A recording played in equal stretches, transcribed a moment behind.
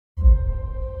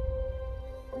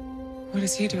What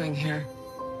is he doing here?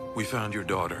 We found your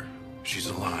daughter. She's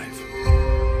alive.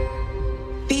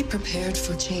 Be prepared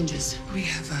for changes. We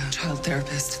have a child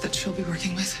therapist that she'll be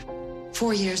working with.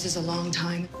 4 years is a long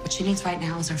time. What she needs right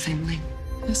now is our family.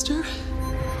 Esther?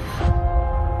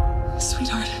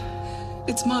 Sweetheart,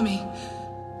 it's Mommy.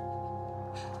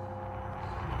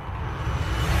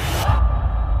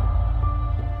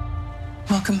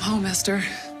 Welcome home, Esther.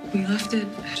 We left it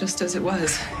just as it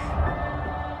was.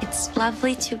 It's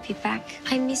lovely to be back.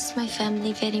 I miss my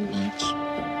family very much.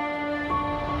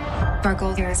 Our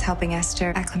goal here is helping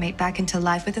Esther acclimate back into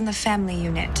life within the family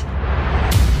unit.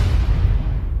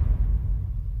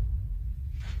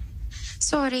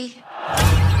 Sorry.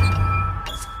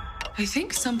 I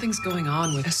think something's going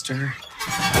on with Esther.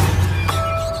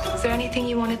 Is there anything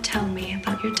you want to tell me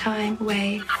about your time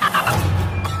away?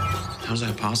 How's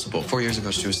that possible? 4 years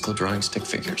ago, she was still drawing stick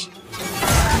figures.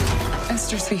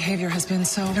 Esther's behavior has been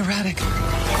so erratic.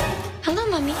 Hello,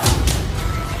 Mommy.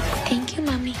 Thank you,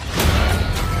 Mommy.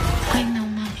 I know,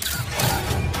 Mommy.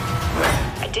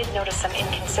 I did notice some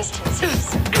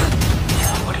inconsistencies.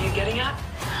 What are you getting at?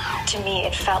 To me,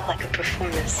 it felt like a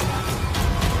performance.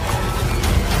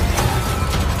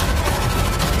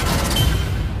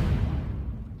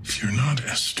 If you're not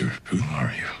Esther, who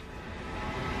are you?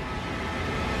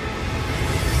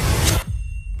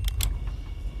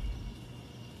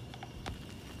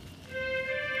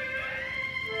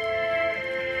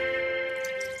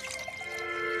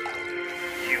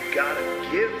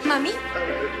 Mommy,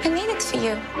 I made it for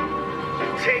you.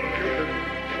 Take a look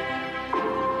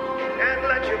and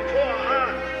let your poor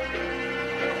heart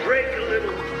break a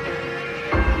little.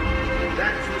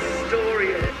 That's the story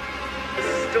of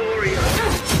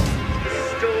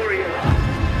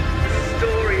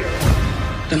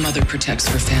The mother protects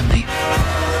her family.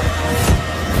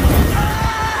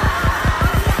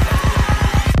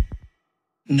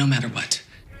 No matter what.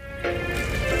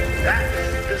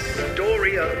 That's the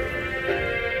story of